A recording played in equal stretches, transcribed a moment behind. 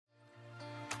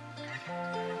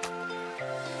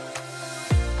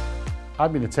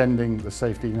I've been attending the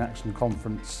Safety in Action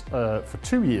conference for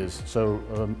 2 years, so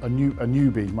a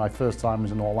newbie. My first time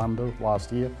was in Orlando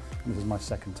last year, and this is my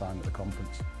second time at the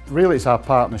conference. Really, it's our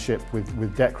partnership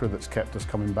with DEKRA that's kept us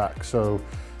coming back. So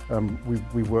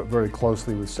we work very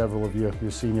closely with several of your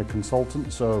senior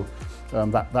consultants, so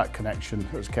that connection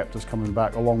has kept us coming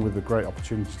back, along with the great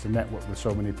opportunity to network with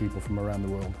so many people from around the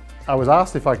world. I was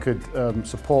asked if I could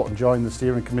support and join the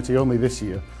steering committee only this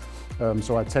year.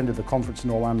 So I attended the conference in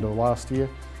Orlando last year,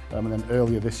 and then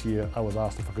earlier this year I was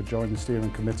asked if I could join the steering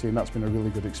committee, and that's been a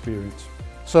really good experience.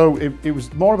 So it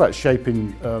was more about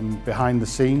shaping behind the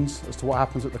scenes as to what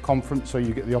happens at the conference, so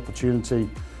you get the opportunity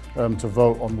to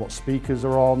vote on what speakers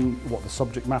are on, what the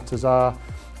subject matters are,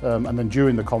 and then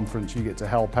during the conference you get to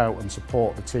help out and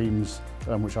support the teams,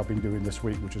 which I've been doing this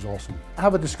week, which is awesome.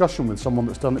 Have a discussion with someone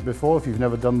that's done it before if you've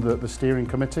never done the steering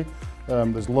committee.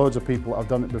 There's loads of people that have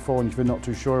done it before, and if you're not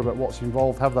too sure about what's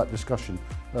involved, have that discussion.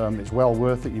 It's well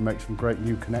worth it. You make some great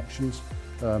new connections.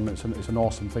 It's an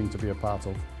awesome thing to be a part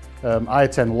of. I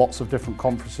attend lots of different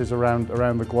conferences around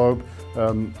the globe,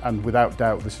 and without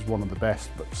doubt this is one of the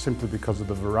best, but simply because of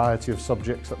the variety of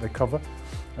subjects that they cover,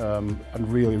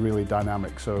 and really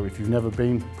dynamic. So if you've never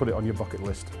been, put it on your bucket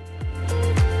list.